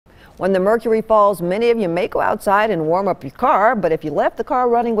When the mercury falls, many of you may go outside and warm up your car, but if you left the car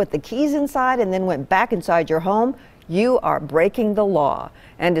running with the keys inside and then went back inside your home, you are breaking the law.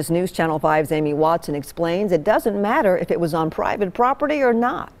 And as News Channel 5's Amy Watson explains, it doesn't matter if it was on private property or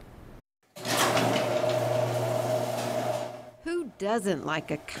not. Who doesn't like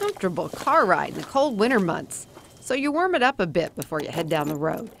a comfortable car ride in the cold winter months? So you warm it up a bit before you head down the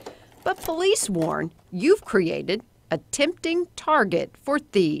road. But police warn you've created a tempting target for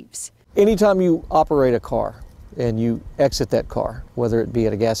thieves. Anytime you operate a car and you exit that car, whether it be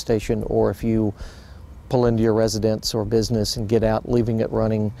at a gas station or if you pull into your residence or business and get out, leaving it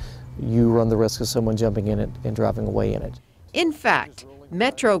running, you run the risk of someone jumping in it and driving away in it. In fact,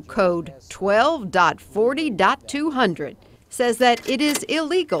 Metro Code 12.40.200 says that it is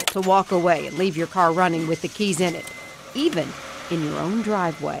illegal to walk away and leave your car running with the keys in it, even in your own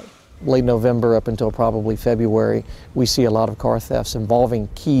driveway. Late November up until probably February, we see a lot of car thefts involving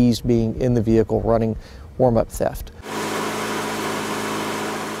keys being in the vehicle, running warm-up theft.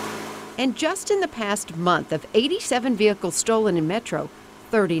 And just in the past month, of 87 vehicles stolen in Metro,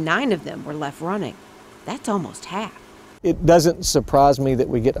 39 of them were left running. That's almost half. It doesn't surprise me that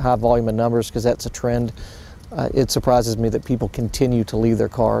we get high volume of numbers because that's a trend. It surprises me that people continue to leave their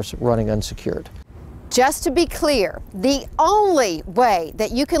cars running unsecured. Just to be clear, the only way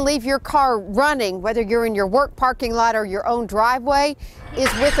that you can leave your car running, whether you're in your work parking lot or your own driveway,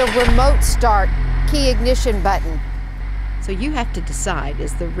 is with a remote start key ignition button. So you have to decide,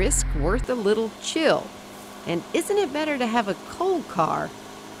 is the risk worth a little chill? And isn't it better to have a cold car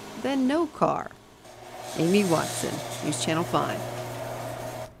than no car? Amy Watson, News Channel 5.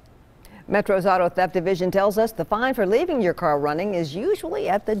 Metro's Auto Theft Division tells us the fine for leaving your car running is usually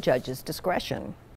at the judge's discretion.